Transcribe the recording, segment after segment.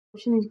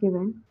Question is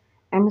given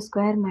m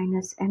square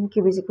minus m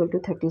cube is equal to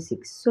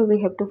 36. So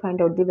we have to find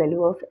out the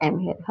value of m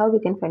here. How we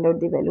can find out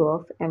the value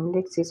of m?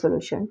 Let's see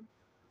solution.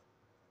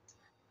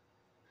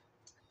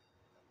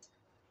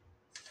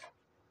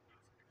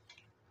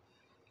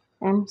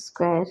 M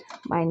square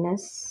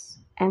minus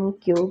m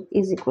cube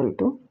is equal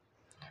to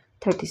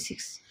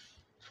 36.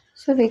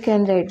 So we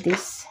can write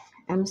this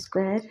m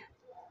square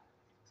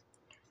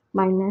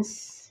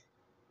minus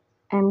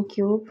m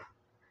cube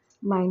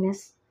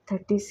minus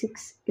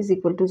 36 is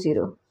equal to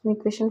 0 in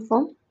equation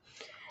form.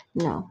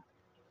 Now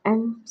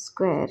m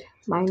square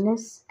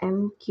minus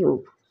m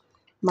cube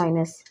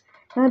minus,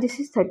 now this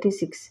is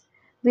 36.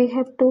 We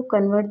have to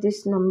convert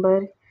this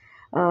number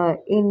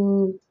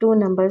in two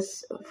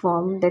numbers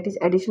form, that is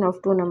addition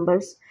of two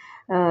numbers,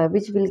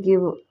 which will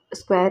give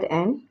square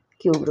and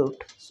cube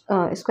root,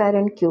 square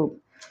and cube.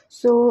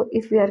 So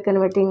if we are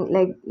converting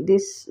like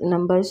this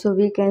number, so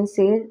we can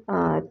say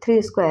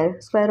 3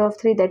 square of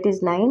 3, that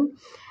is 9,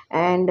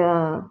 and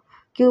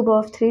cube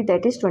of 3,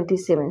 that is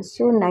 27.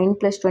 So 9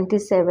 plus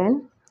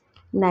 27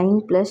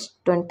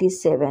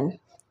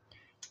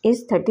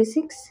 is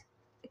 36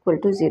 equal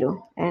to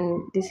 0,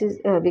 and this is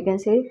we can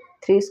say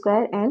 3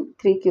 square and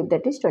 3 cube,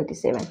 that is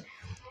 27.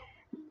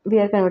 We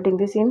are converting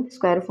this in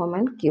square form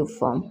and cube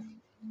form.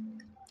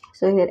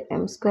 So here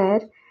m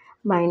square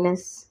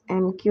minus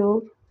m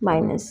cube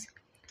minus,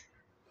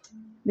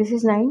 this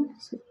is 9,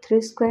 so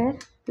 3 square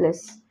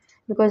plus,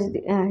 because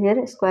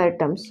here square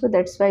terms, so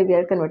that's why we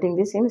are converting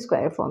this in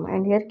square form,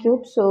 and here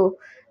cube, so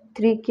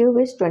 3 cube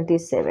is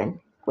 27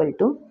 equal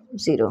to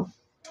 0.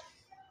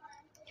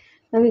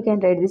 Now we can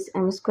write this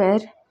m square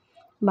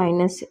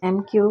minus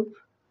m cube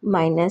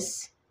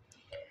minus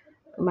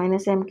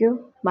m cube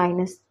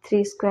minus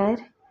 3 square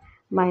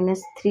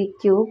minus 3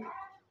 cube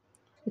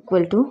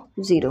equal to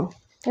 0,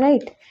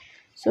 right?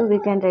 So we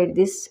can write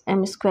this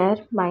m square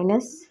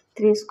minus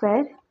 3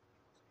 square,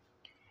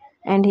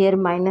 and here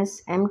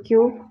minus m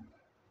cube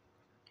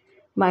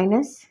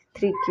minus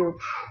 3 cube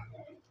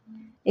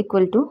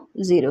equal to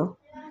 0.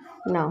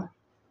 Now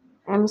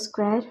m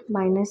square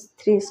minus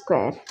 3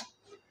 square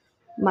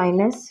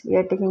minus, we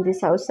are taking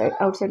this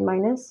outside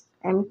minus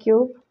m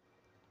cube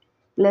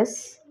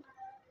plus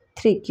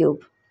 3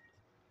 cube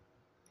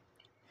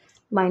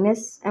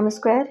minus m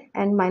square,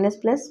 and minus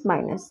plus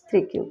minus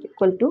 3 cube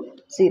equal to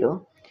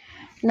 0.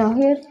 Now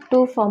here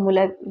two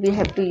formula we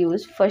have to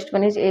use. First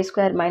one is a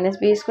square minus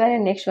b square,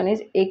 and next one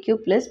is a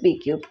cube plus b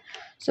cube.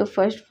 So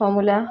first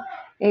formula,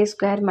 a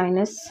square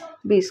minus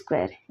b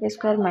square. A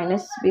square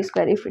minus b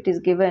square, if it is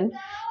given,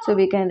 so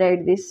we can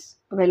write this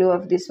value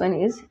of this one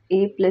is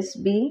a plus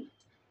b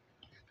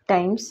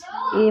times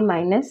a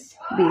minus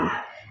b,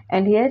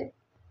 and here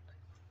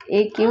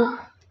a cube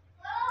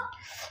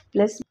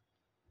plus,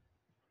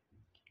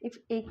 if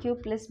a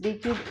cube plus b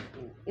cube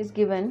is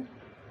given,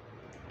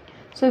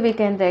 so we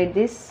can write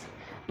this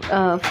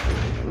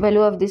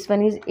value of this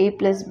one is a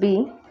plus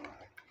b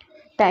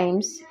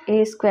times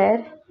a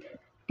square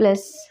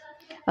plus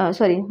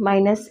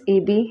minus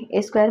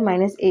a square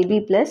minus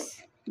ab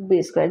plus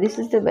b square. This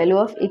is the value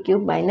of a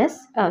cube minus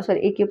a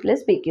cube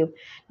plus b cube.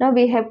 Now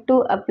we have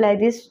to apply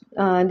this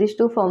these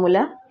two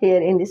formula here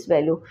in this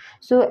value.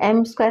 So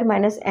m square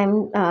minus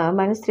m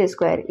minus 3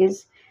 square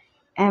is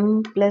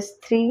m plus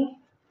 3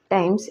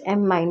 times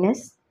m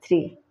minus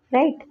 3,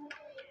 right?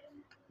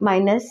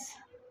 Minus,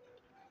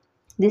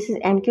 this is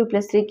m cube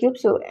plus 3 cube,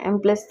 so m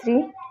plus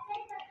 3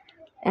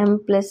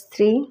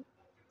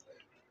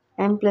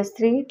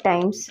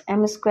 times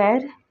m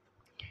square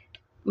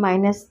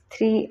minus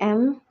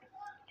 3m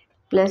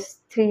plus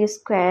 3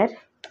 square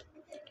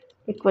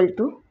equal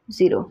to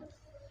 0.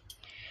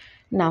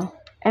 Now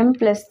m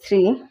plus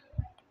 3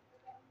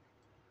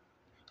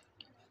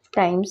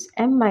 times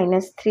m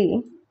minus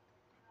 3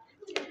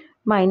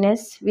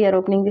 minus, we are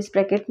opening this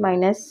bracket,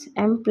 minus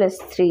m plus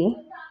 3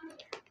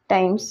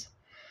 times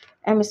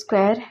m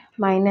square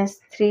minus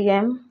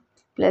 3m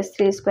plus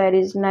 3 square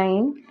is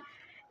 9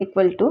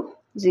 equal to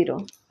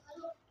 0.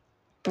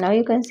 Now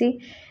you can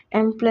see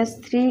m plus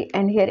 3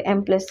 and here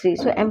m plus 3.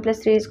 So m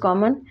plus 3 is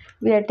common.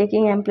 We are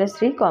taking m plus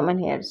 3 common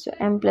here. So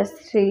m plus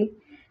 3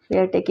 we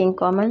are taking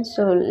common.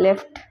 So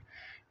left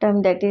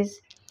term, that is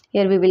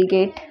here we will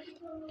get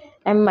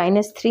m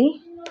minus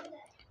 3.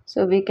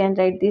 So we can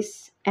write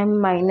this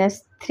m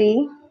minus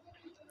 3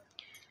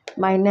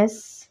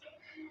 minus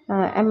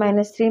m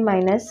minus 3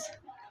 minus,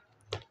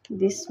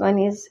 this one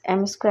is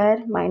m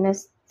square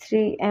minus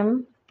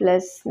 3m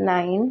plus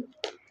 9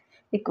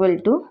 equal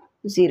to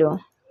 0.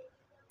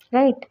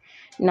 Right?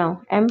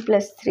 Now m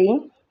plus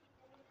 3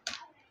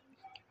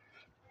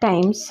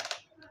 times,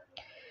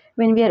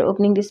 when we are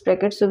opening this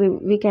bracket, so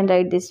we can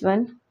write this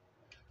one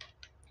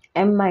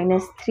m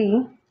minus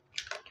 3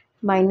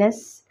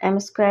 minus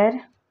m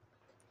square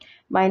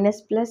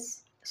minus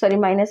plus,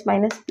 minus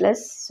minus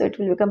plus, so it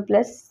will become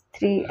plus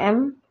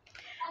 3m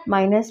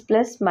minus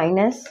plus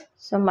minus,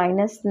 so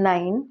minus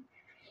 9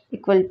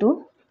 equal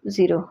to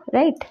 0,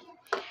 right?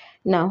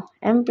 Now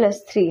m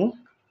plus 3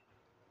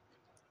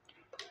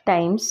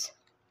 times,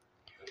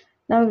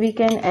 Now we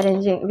can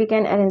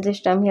arrange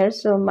this term here.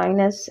 So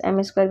minus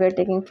m square, we are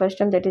taking first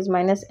term, that is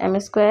minus m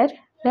square,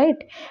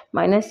 right?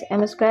 Minus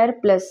m square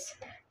plus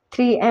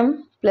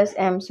 3m plus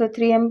m. So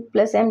 3m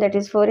plus m, that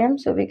is 4m.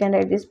 So we can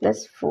write this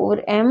plus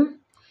 4m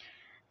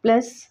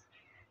plus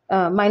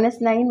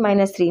minus 9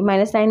 minus 3.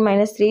 Minus 9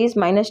 minus 3 is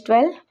minus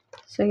 12.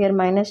 So here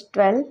minus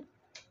 12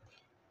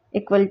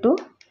 equal to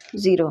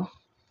 0.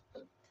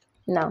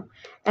 Now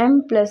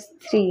m plus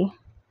 3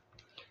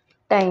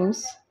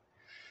 times,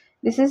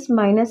 this is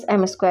minus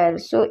m square.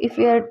 So if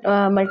we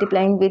are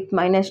multiplying with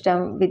minus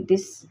term with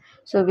this,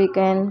 so we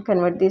can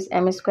convert this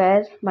m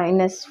square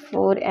minus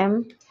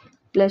 4m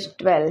plus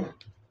 12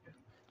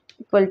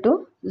 equal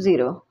to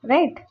 0,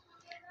 right?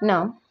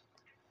 Now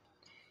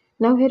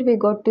here we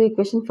got two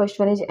equation. First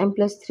one is m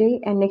plus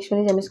 3 and next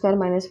one is m square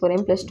minus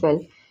 4m plus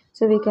 12.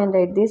 So we can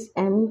write this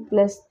m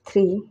plus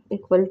 3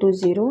 equal to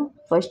 0,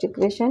 first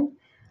equation,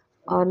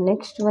 or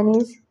next one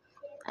is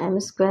m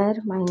square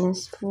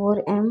minus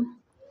 4m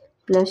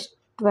plus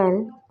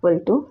 12 equal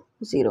to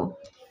 0.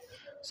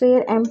 So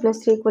here m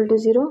plus 3 equal to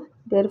 0.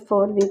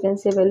 Therefore, we can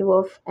say value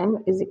of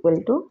m is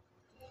equal to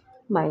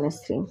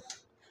minus 3.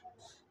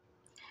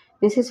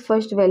 This is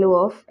first value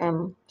of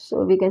m.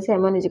 So we can say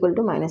m1 is equal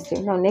to minus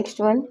 3. Now next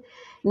one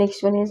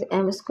is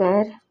m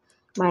square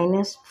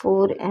minus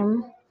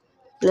 4m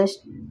plus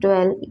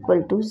 12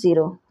 equal to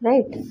 0,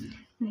 right?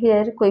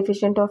 Here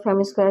coefficient of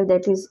m square,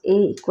 that is a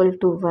equal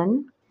to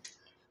 1,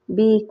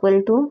 b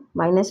equal to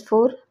minus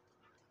 4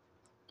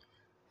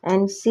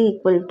 and c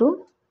equal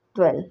to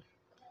 12.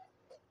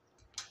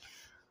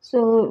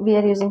 So we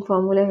are using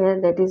formula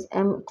here, that is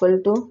m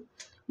equal to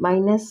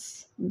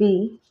minus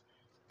b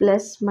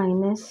plus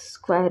minus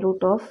square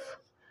root of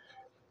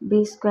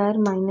b square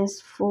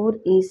minus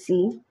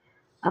 4ac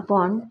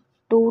upon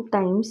 2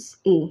 times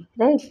a,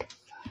 right?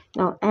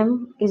 Now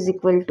m is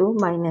equal to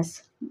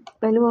minus,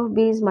 value of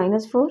b is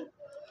minus 4,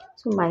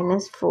 so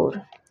minus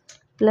 4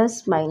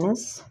 plus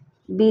minus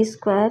b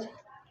square,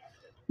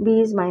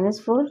 b is minus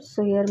 4,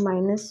 so here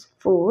minus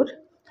 4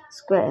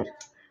 square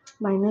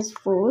minus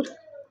 4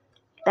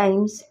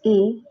 times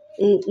a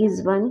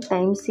is 1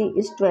 times c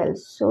is 12,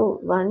 so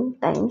 1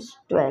 times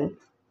 12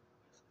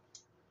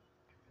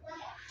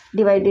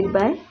 divided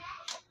by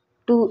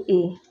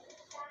 2a,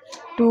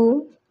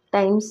 2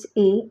 times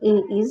a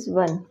is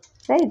 1,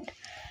 right?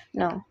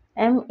 Now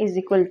m is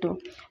equal to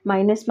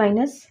minus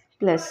minus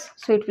plus,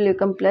 so it will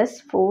become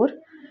plus 4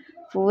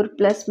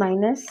 plus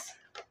minus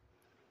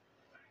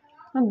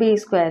b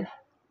square,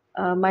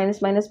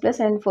 minus minus plus,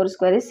 and 4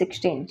 square is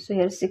 16. So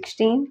here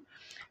 16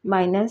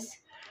 minus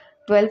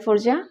 12 4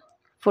 ja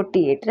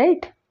 48,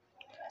 right?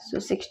 So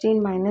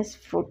 16 minus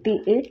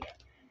 48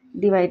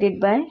 divided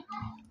by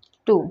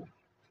 2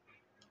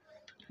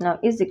 now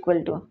is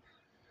equal to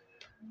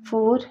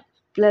 4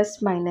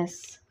 plus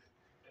minus,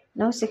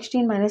 now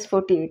 16 minus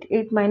 48,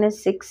 8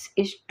 minus 6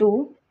 is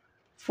 2,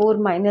 4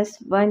 minus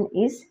 1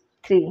 is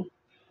 3,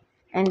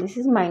 and this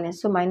is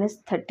minus, so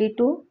minus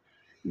 32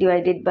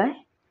 divided by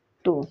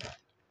 2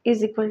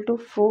 is equal to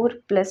 4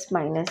 plus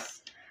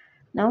minus.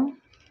 Now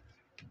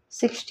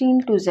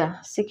 16 to the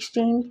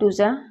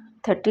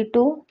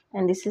 32,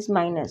 and this is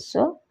minus,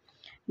 so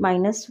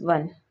minus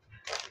 1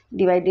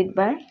 divided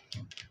by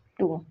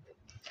 2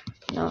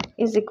 now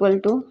is equal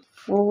to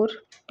 4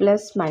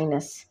 plus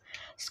minus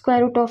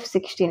square root of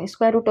 16.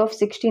 Square root of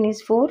 16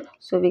 is 4,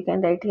 so we can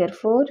write here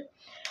 4,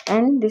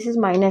 and this is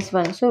minus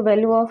 1, so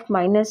value of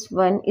minus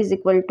 1 is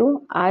equal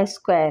to I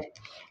square,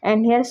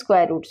 and here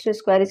square root, so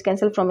square is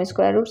cancelled from a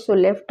square root, so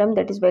left term,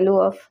 that is value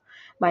of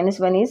minus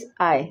 1 is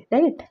I,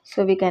 right?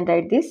 So we can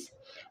write this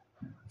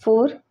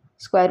 4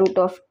 square root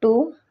of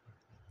 2,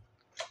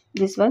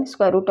 this one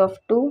square root of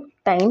 2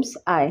 times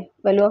I,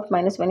 value of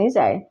minus 1 is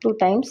I, 2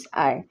 times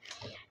I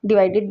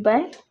divided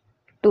by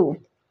 2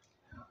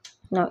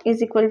 now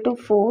is equal to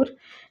 4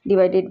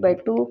 divided by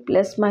 2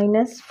 plus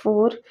minus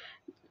 4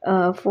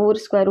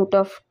 square root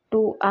of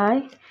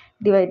 2I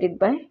divided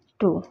by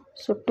 2,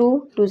 so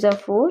 2 to the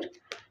 4,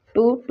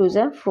 2 to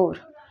the 4,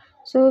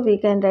 so we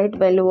can write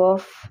value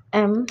of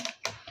m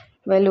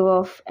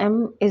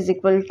is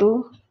equal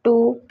to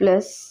 2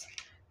 plus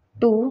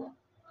 2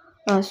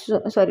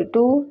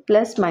 2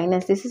 plus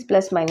minus, this is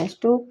plus minus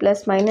 2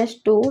 plus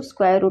minus 2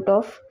 square root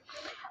of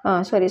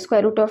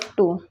square root of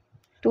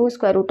 2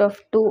 square root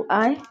of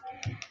 2I,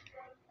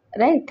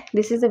 right?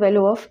 This is the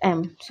value of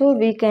m. So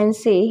we can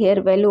say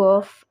here value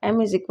of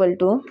m is equal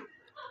to,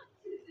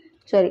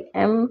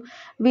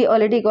 we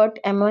already got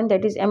m1,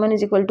 that is m1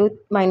 is equal to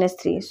minus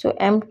 3, so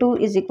m2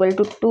 is equal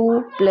to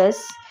 2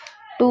 plus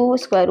 2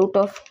 square root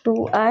of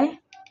 2I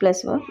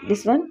plus 1,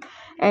 this one,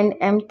 and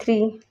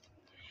m3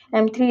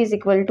 is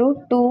equal to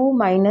 2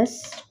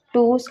 minus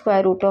 2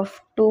 square root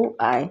of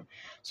 2I.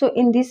 So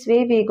in this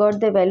way we got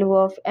the value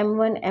of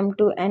m1,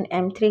 m2 and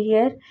m3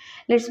 here.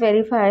 Let's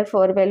verify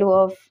for value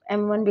of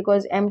m1,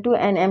 because m2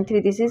 and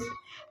m3, this is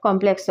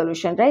complex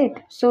solution, right?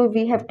 So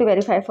we have to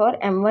verify for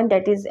m1,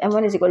 that is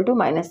m1 is equal to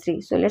minus 3.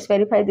 So let's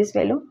verify this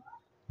value.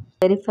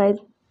 Verify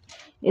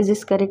is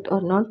this correct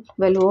or not.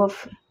 Value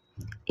of,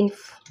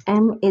 if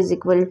m is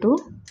equal to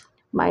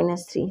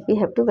minus 3. We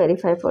have to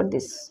verify for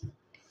this.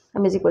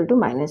 M is equal to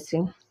minus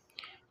 3.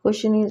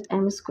 Question is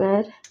m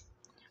square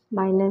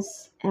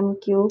minus m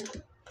cube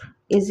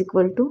is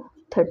equal to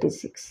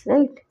 36,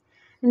 right?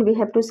 And we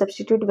have to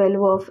substitute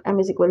value of m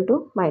is equal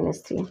to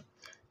minus 3.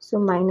 So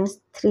minus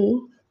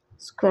 3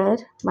 square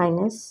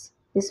minus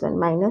this one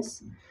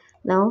minus.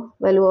 Now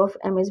value of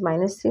m is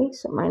minus 3.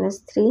 So minus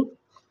 3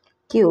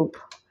 cube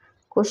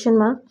question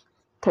mark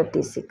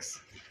 36.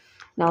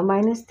 Now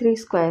minus 3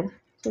 square.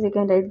 So we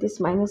can write this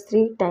minus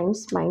 3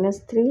 times minus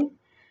 3,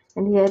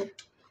 and here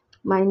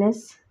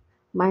minus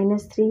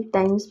 3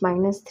 times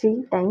minus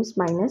 3 times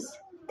minus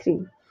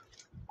 3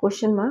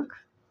 question mark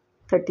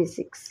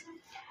 36.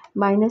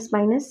 Minus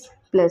minus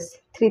plus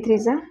 3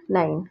 3s are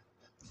 9,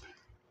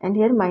 and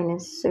here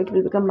minus, so it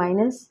will become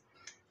minus.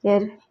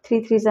 Here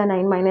 3 3s are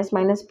 9, minus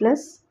minus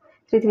plus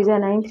 3 3s are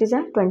 9, 3s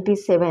are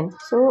 27.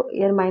 So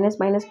here minus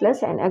minus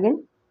plus, and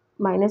again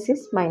minus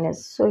is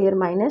minus, so here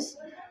minus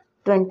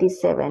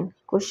 27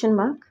 question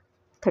mark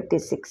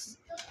 36.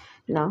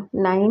 Now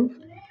 9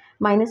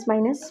 minus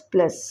minus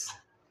plus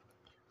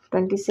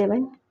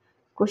 27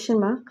 question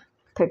mark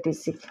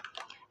 36.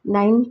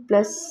 9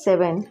 plus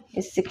 7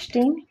 is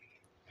 16,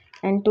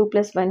 and 2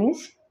 plus 1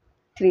 is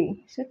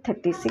 3. So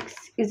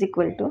 36 is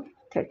equal to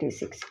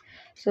 36.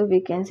 So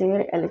we can say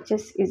here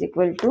LHS is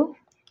equal to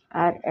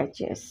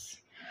RHS.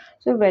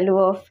 So value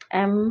of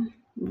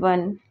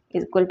M1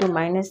 is equal to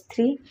minus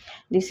 3.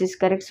 This is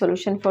correct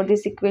solution for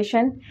this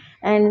equation.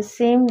 And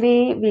same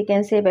way we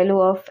can say value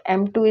of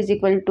M2 is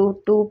equal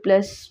to 2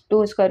 plus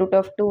 2 square root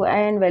of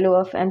 2i, and value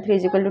of M3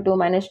 is equal to 2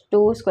 minus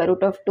 2 square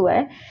root of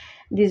 2i.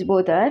 These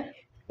both are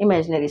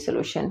imaginary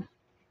solution.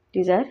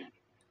 These are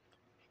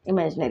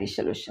imaginary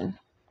solution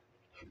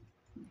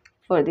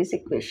for this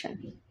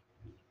equation.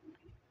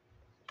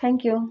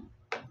 Thank you.